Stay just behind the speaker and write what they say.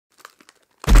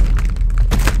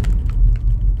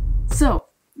So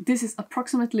this is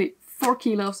approximately 4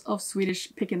 kilos of Swedish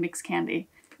pick and mix candy.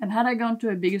 And had I gone to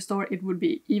a bigger store, it would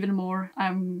be even more.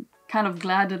 I'm kind of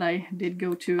glad that I did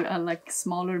go to a like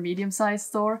smaller, medium-sized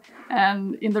store.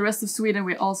 And in the rest of Sweden,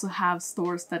 we also have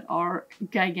stores that are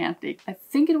gigantic. I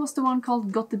think it was the one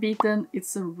called Gottebiten.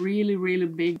 It's a really, really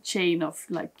big chain of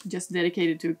like just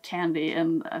dedicated to candy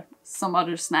and some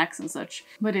other snacks and such.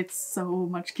 But it's so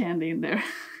much candy in there.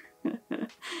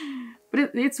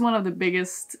 But it's one of the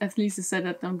biggest, at least it said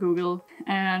that on Google.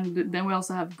 And then we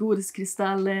also have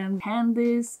Godiskristallen,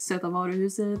 Candies, Söta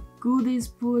varuhuset, Godis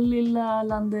på lilla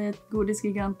landet,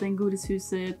 Godisgiganten,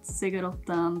 Godishuset,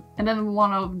 Segarottan. And then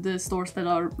one of the stores that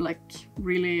are like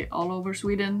really all over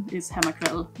Sweden is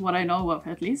Hemmakväll, what I know of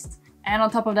at least. And on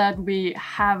top of that, we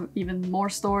have even more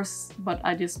stores, but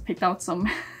I just picked out some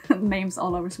names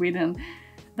all over Sweden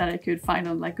that I could find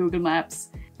on like Google Maps.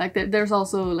 Like there's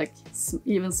also like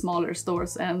even smaller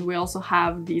stores, and we also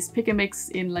have these pick and mix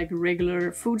in like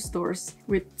regular food stores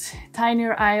with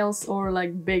tinier aisles or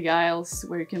like big aisles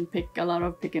where you can pick a lot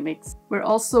of pick and mix. We're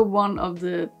also one of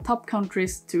the top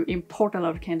countries to import a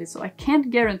lot of candy, so I can't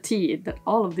guarantee that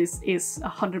all of this is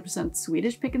 100%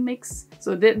 Swedish pick and mix.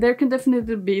 So there can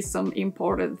definitely be some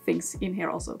imported things in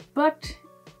here also. But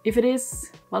if it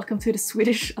is, welcome to the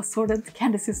Swedish assorted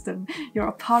candy system. You're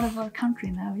a part of our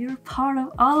country now. You're a part of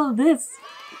all of this.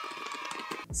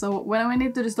 So when I went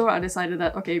into the store, I decided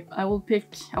that, okay, I will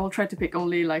try to pick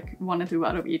only like 1 or 2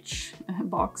 out of each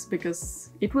box,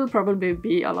 because it will probably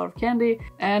be a lot of candy,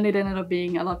 and it ended up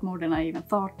being a lot more than I even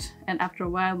thought. And after a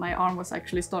while, my arm was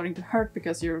actually starting to hurt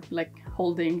because you're like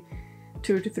holding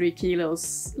 2 to 3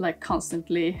 kilos like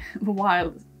constantly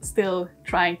while still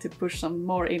trying to push some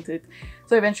more into it.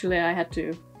 So eventually I had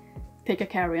to take a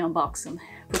carry-on box and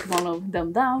put one of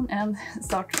them down and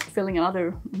start filling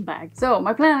another bag. So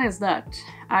my plan is that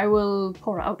I will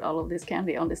pour out all of this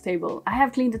candy on this table. I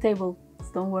have cleaned the table,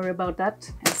 so don't worry about that.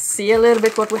 And see a little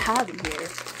bit what we have in here.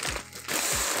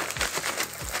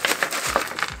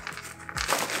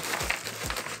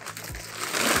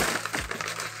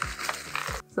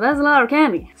 So that's a lot of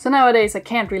candy. So nowadays I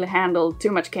can't really handle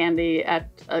too much candy at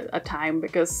a time,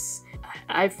 because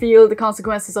I feel the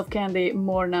consequences of candy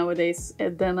more nowadays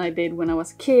than I did when I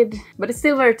was a kid. But it's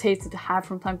still very tasty to have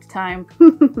from time to time.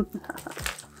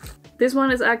 This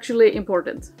one is actually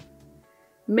imported.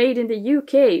 Made in the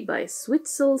UK by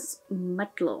Switzel's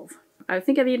Metlov. I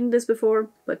think I've eaten this before,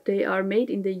 but they are made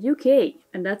in the UK,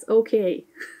 and that's okay.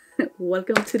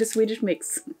 Welcome to the Swedish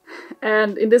mix.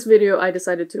 And in this video I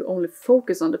decided to only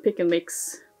focus on the pick and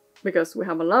mix, because we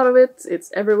have a lot of it,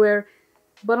 it's everywhere.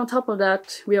 But on top of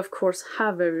that, we of course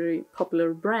have very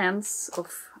popular brands of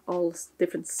all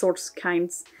different sorts,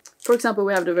 kinds. For example,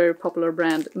 we have the very popular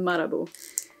brand Marabou.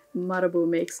 Marabou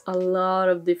makes a lot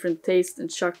of different tastes and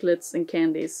chocolates and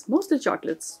candies. Mostly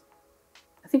chocolates.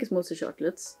 I think it's mostly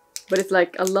chocolates. But it's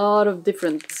like a lot of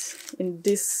different. In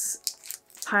this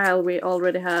pile we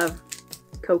already have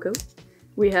cocoa.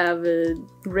 We have a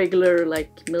regular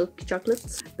like milk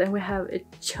chocolate. Then we have a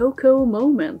choco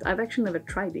moment. I've actually never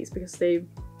tried these because they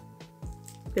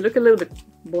look a little bit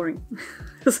boring.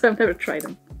 So I've never tried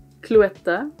them.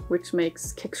 Cloetta, which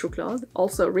makes kexchoklad.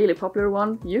 Also a really popular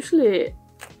one. Usually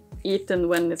eaten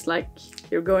when it's like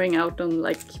you're going out on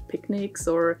like picnics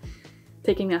or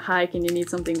taking a hike and you need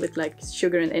something with like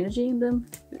sugar and energy in them.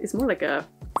 It's more like a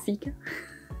fika.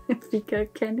 Fika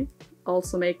candy.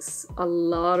 Also makes a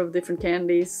lot of different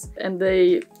candies, and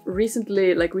they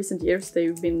recently, like recent years,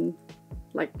 they've been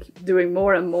like doing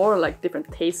more and more like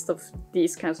different tastes of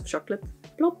these kinds of chocolate.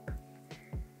 Plop,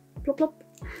 plop, plop.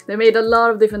 They made a lot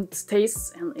of different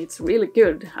tastes, and it's really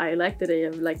good. I like that they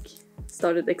have like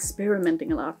started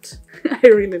experimenting a lot. I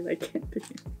really like candy.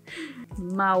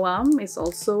 Mawam is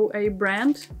also a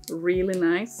brand, really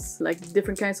nice, like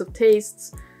different kinds of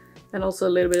tastes, and also a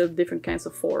little bit of different kinds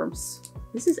of forms.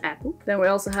 This is apple. Then we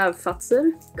also have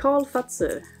Fatser, Karl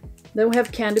Fatser. Then we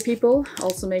have Candy People,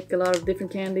 also make a lot of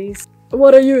different candies.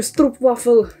 What are you,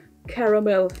 stroopwafel,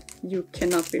 caramel? You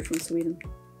cannot be from Sweden.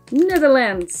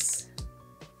 Netherlands!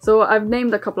 So I've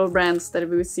named a couple of brands that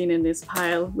we've seen in this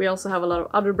pile. We also have a lot of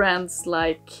other brands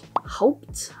like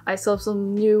Haupt. I saw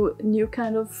some new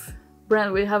kind of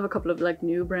brand. We have a couple of like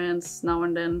new brands now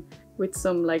and then with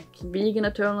some like vegan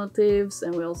alternatives,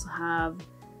 and we also have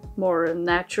more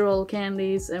natural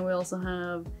candies, and we also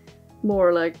have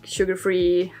more like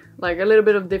sugar-free, like a little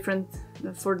bit of different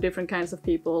for different kinds of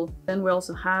people. Then we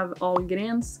also have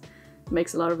Ahlgrens.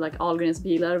 Makes a lot of like Ahlgrens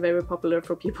bilar, very popular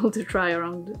for people to try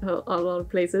around a lot of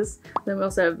places. Then we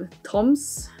also have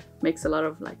Tom's, makes a lot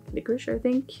of like licorice, I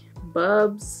think.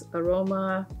 Bubs,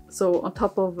 Aroma. So on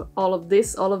top of all of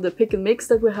this, all of the pick and mix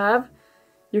that we have,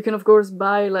 You can of course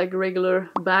buy like regular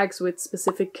bags with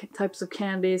specific types of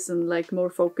candies and like more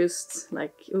focused,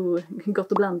 like, ooh,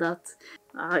 gott och blandat.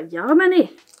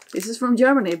 Germany! This is from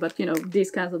Germany, but you know,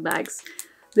 these kinds of bags.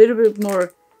 A little bit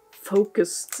more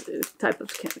focused type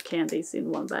of candies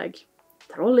in one bag.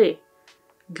 Trolley.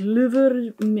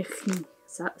 Glühwürmchen.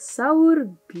 Sour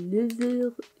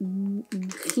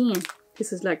glühwürmchen.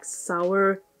 This is like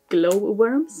sour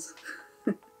glowworms.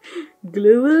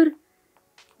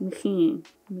 Glühwürmchen.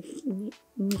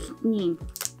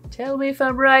 Tell me if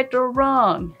I'm right or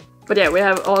wrong. But yeah, we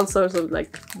have all sorts of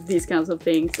like these kinds of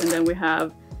things, and then we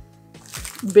have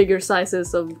bigger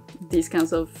sizes of these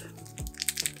kinds of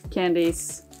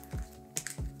candies.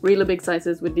 Really big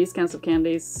sizes with these kinds of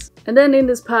candies. And then in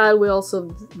this pile we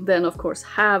also then of course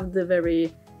have the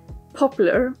very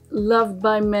popular, loved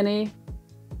by many,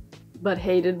 but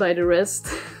hated by the rest.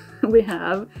 We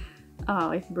have...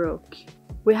 oh, it broke.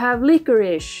 We have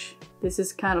licorice. This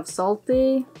is kind of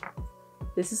salty.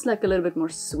 This is like a little bit more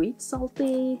sweet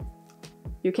salty.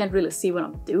 You can't really see what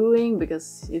I'm doing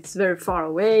because it's very far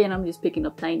away and I'm just picking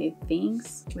up tiny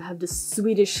things. We have the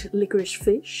Swedish licorice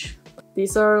fish.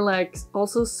 These are like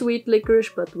also sweet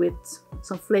licorice but with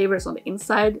some flavors on the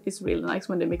inside. It's really nice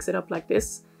when they mix it up like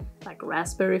this. Like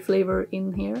raspberry flavor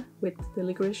in here with the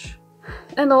licorice.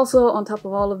 And also on top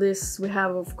of all of this we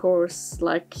have of course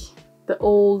like the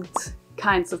old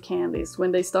kinds of candies.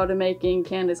 When they started making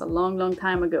candies a long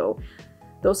time ago.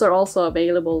 Those are also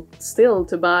available still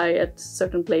to buy at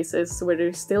certain places where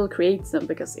they still create them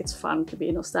because it's fun to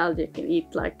be nostalgic and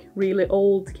eat like really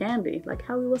old candy, like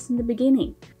how it was in the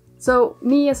beginning. So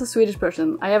me as a Swedish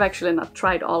person, I have actually not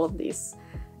tried all of these.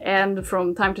 And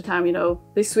from time to time, you know,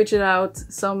 they switch it out.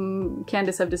 Some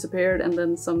candies have disappeared and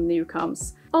then some new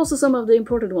comes. Also some of the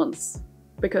imported ones.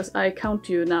 Because I count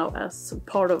you now as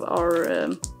part of our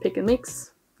pick and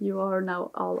mix. You are now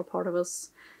all a part of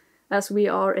us. As we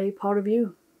are a part of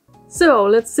you. So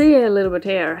let's see a little bit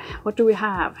here. What do we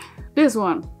have? This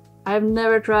one. I have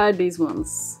never tried these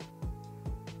ones.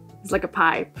 It's like a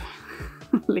pipe.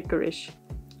 Licorice.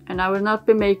 And I will not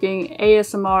be making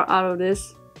ASMR out of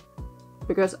this.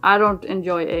 Because I don't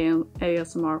enjoy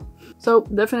ASMR. So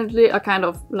definitely a kind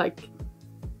of like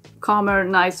calmer,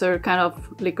 nicer kind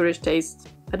of licorice taste.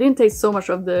 I didn't taste so much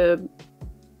of the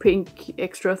pink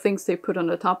extra things they put on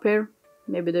the top here.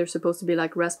 Maybe they're supposed to be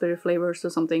like raspberry flavors or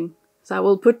something. So I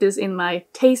will put this in my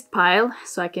taste pile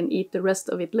so I can eat the rest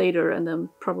of it later and then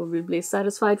probably be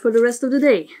satisfied for the rest of the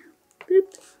day.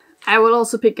 Boop. I will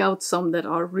also pick out some that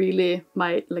are really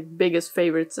my like biggest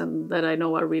favorites and that I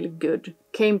know are really good.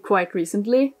 Came quite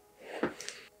recently.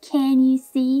 Can you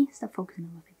see? Stop focusing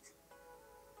on my face.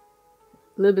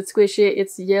 A little bit squishy.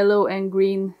 It's yellow and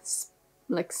green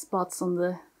like spots on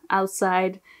the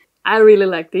outside. I really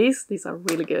like these. These are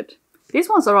really good. These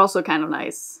ones are also kind of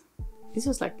nice. These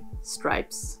are like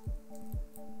stripes.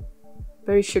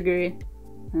 Very sugary.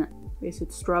 Is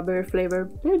it strawberry flavor?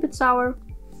 A little bit sour.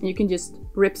 You can just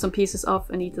rip some pieces off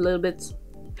and eat a little bit.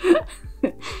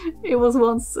 It was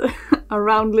once a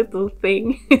round little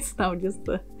thing. It's now just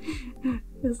a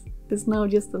it's now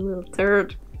just a little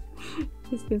turd.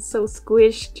 It's been so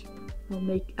squished.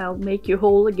 I'll make you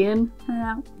whole again.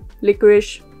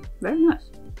 Licorice. Very nice.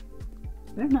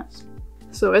 Very nice.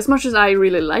 So as much as I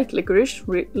really like licorice,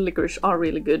 licorice are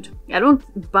really good. I don't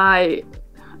buy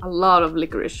a lot of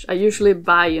licorice. I usually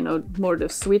buy, you know, more the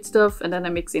sweet stuff and then I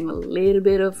mix in a little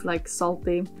bit of like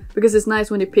salty. Because it's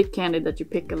nice when you pick candy that you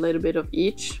pick a little bit of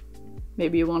each.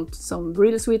 Maybe you want some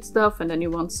really sweet stuff and then you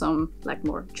want some like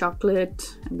more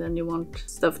chocolate and then you want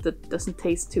stuff that doesn't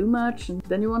taste too much and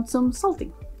then you want some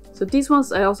salty. So these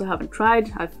ones I also haven't tried.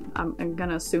 I'm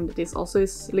gonna assume that this also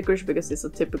is licorice because it's a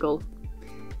typical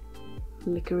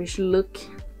licorice look.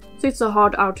 So it's a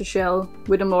hard outer shell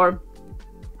with a more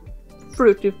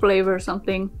fruity flavor or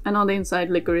something, and on the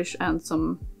inside licorice and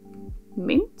some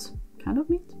mint, kind of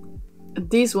mint. And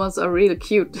these ones are really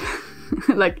cute.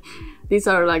 Like these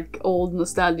are like old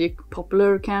nostalgic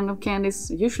popular kind of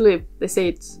candies. Usually they say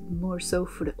it's more so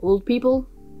for the old people,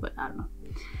 but I don't know.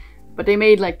 But they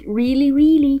made like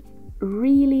really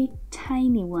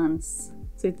tiny ones.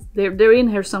 So they're in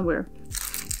here somewhere.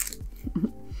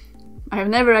 I have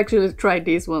never actually tried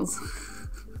these ones.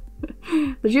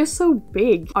 They're just so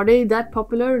big. Are they that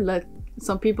popular? Like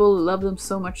some people love them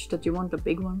so much that you want a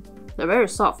big one. They're very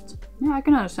soft. Yeah, I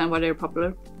can understand why they're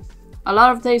popular. A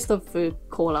lot of taste of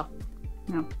cola.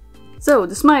 Yeah. So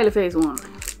the smiley face one.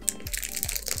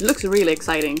 It looks really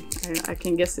exciting. I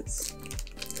can guess it's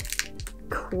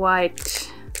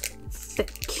quite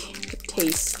thick to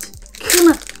taste. Come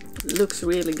on. It looks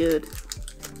really good.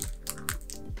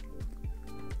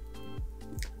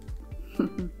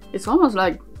 It's almost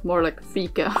like more like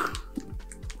fika.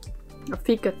 A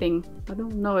fika thing. I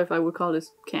don't know if I would call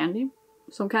this candy.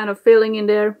 Some kind of filling in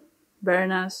there. Very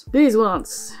nice. These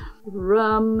ones.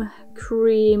 Rum,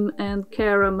 cream and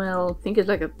caramel. I think it's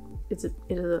like a... Is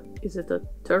it a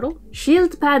turtle?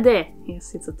 Skildpadde!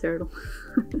 Yes, it's a turtle.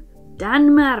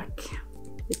 Denmark.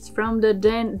 It's from the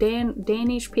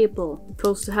Danish people. It's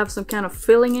supposed to have some kind of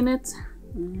filling in it.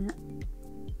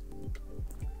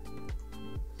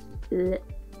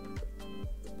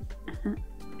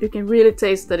 You can really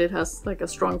taste that it has like a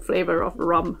strong flavor of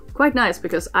rum. Quite nice,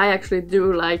 because I actually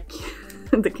do like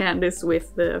the candies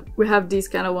with the... We have these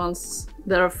kind of ones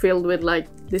that are filled with like...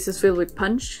 This is filled with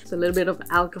punch. It's a little bit of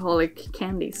alcoholic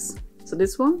candies. So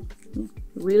this one, yeah,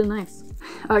 really nice.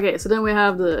 Okay, so then we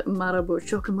have the Marabou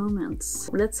Choco Moments.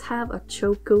 Let's have a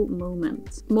Choco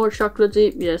Moment. More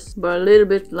chocolatey, yes, but a little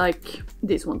bit like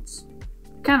these ones.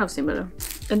 Kind of similar.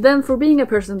 And then for being a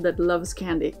person that loves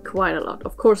candy quite a lot,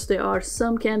 of course there are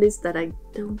some candies that I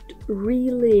don't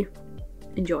really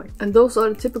enjoy. And those are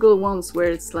the typical ones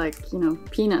where it's like, you know,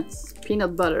 peanuts,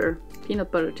 peanut butter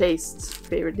taste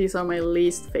favorite. These are my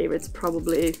least favorites,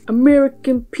 probably.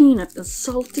 American peanut and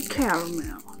salty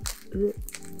caramel. Ugh.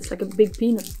 It's like a big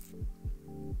peanut.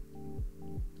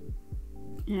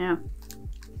 Yeah.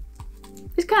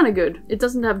 It's kind of good. It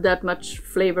doesn't have that much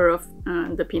flavor of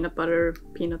the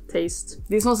peanut taste.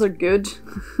 These ones are good,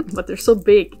 but they're so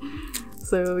big.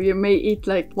 So you may eat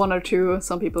like one or two.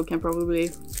 Some people can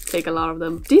probably take a lot of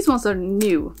them. These ones are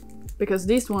new, because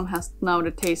this one has now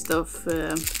the taste of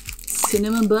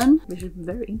cinnamon bun, which is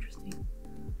very interesting.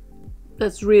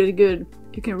 That's really good.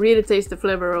 You can really taste the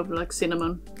flavor of like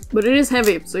cinnamon. But it is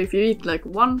heavy, so if you eat like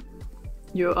one,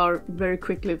 you are very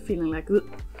quickly feeling like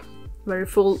very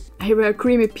full. Here we have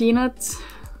creamy peanut.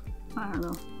 I don't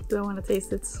know. Do I want to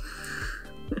taste it?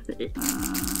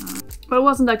 But it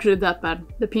wasn't actually that bad.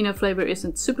 The peanut flavor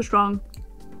isn't super strong,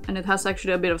 and it has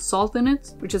actually a bit of salt in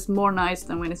it, which is more nice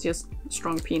than when it's just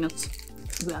strong peanuts.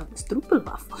 We have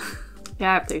stroopelwaffel.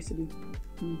 Yeah, I've tasted it.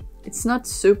 It's not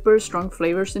super strong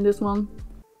flavors in this one,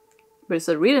 but it's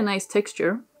a really nice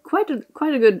texture. Quite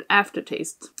a good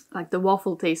aftertaste. Like the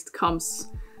waffle taste comes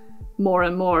more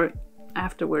and more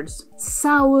afterwards.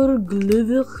 Sour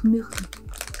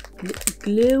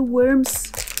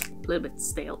glowworms. A little bit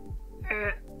stale.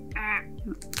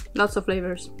 Lots of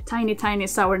flavors. Tiny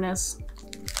sourness,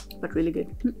 but really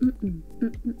good. Do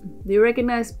you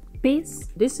recognize this?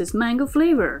 This is mango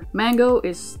flavor. Mango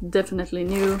is definitely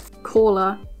new.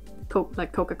 Cola,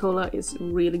 like Coca-Cola, is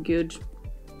really good.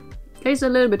 Tastes a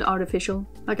little bit artificial.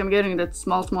 Like I'm getting that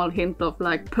small hint of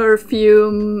like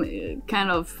perfume, kind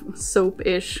of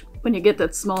soap-ish. When you get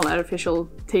that small artificial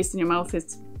taste in your mouth,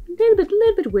 it's a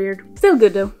little bit weird. Still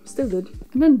good though, still good.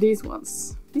 And then these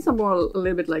ones. These are more a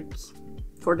little bit like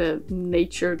for the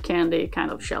nature candy kind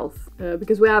of shelf.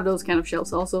 Because we have those kind of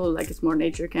shelves also, like it's more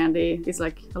nature candy. It's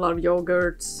like a lot of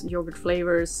yogurts, yogurt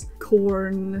flavors,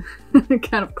 corn,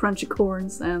 kind of crunchy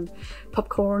corns and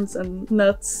popcorns and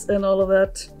nuts and all of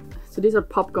that. So these are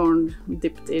popcorn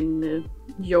dipped in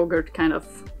yogurt kind of.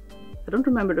 I don't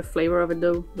remember the flavor of it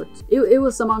though, but it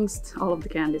was amongst all of the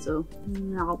candy, so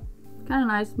no. Kind of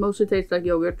nice, mostly tastes like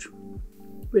yogurt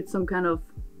with some kind of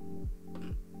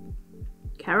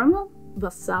caramel?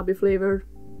 Wasabi flavor.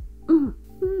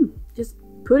 Just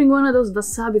putting one of those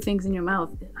wasabi things in your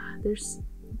mouth.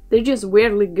 They're just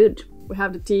weirdly good. We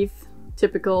have the teeth,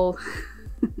 typical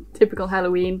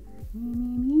Halloween.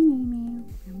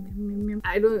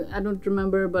 I don't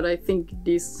remember, but I think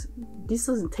this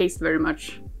doesn't taste very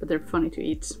much, but they're funny to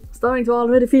eat. Starting to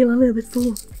already feel a little bit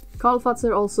full.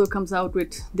 Karlfatser also comes out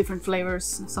with different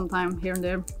flavors sometime here and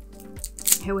there.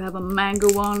 Here we have a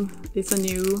mango one. It's a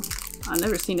new. I've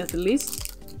never seen it at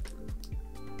least.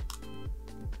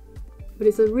 But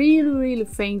it's a really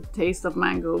faint taste of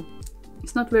mango.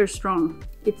 It's not very strong.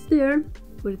 It's there,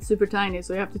 but it's super tiny,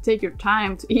 so you have to take your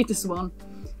time to eat this one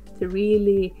to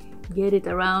really get it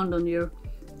around on your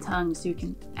tongue so you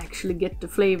can actually get the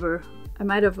flavor. I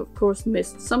might have of course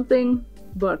missed something,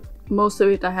 but most of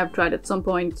it I have tried at some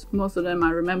point. Most of them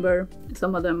I remember.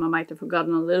 Some of them I might have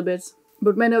forgotten a little bit.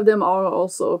 But many of them are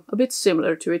also a bit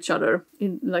similar to each other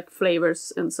in like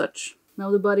flavors and such.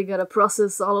 Now the body gotta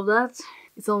process all of that.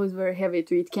 It's always very heavy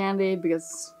to eat candy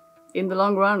because in the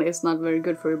long run it's not very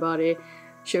good for your body.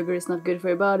 Sugar is not good for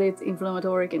your body, it's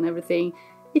inflammatory and everything.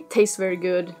 It tastes very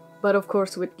good, but of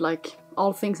course with like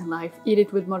all things in life, eat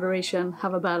it with moderation,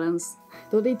 have a balance.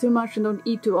 Don't eat too much and don't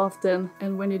eat too often,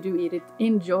 and when you do eat it,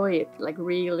 enjoy it, like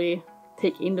really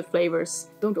take in the flavors.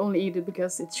 Don't only eat it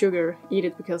because it's sugar, eat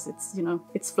it because it's, you know,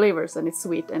 it's flavors and it's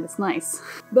sweet and it's nice.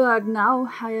 But now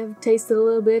I have tasted a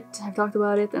little bit, I've talked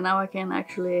about it, and now I can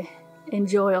actually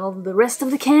enjoy all the rest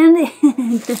of the candy.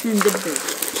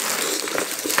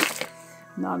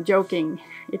 No, I'm joking.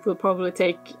 It will probably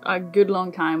take a good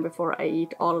long time before I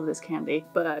eat all of this candy,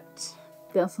 but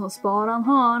that's no spot on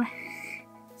hard.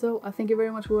 So I thank you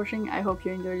very much for watching. I hope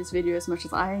you enjoyed this video as much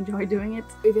as I enjoy doing it.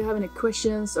 If you have any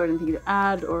questions or anything to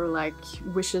add, or like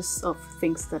wishes of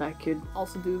things that I could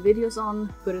also do videos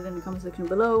on, put it in the comment section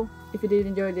below. If you did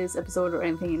enjoy this episode or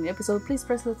anything in the episode, please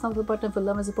press the thumbs up button for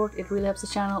love and support. It really helps the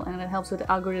channel and it helps with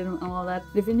the algorithm and all that.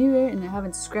 And if you're new here and you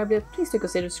haven't subscribed yet, please do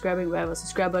consider subscribing. We have a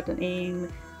subscribe button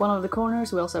in one of the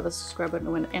corners. We also have a subscribe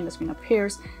button when the end screen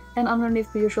appears, and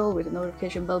underneath the usual with a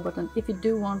notification bell button if you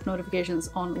do want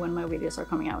notifications on when my videos are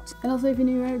coming out. And also, if you're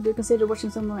new here, do consider watching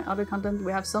some of my other content.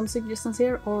 We have some suggestions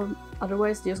here, or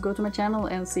otherwise just go to my channel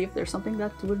and see if there's something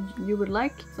that you would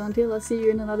like. So until I see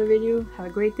you in another video, have a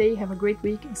great day, have a great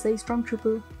week, and stay strong,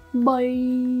 trooper.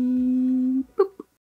 Bye!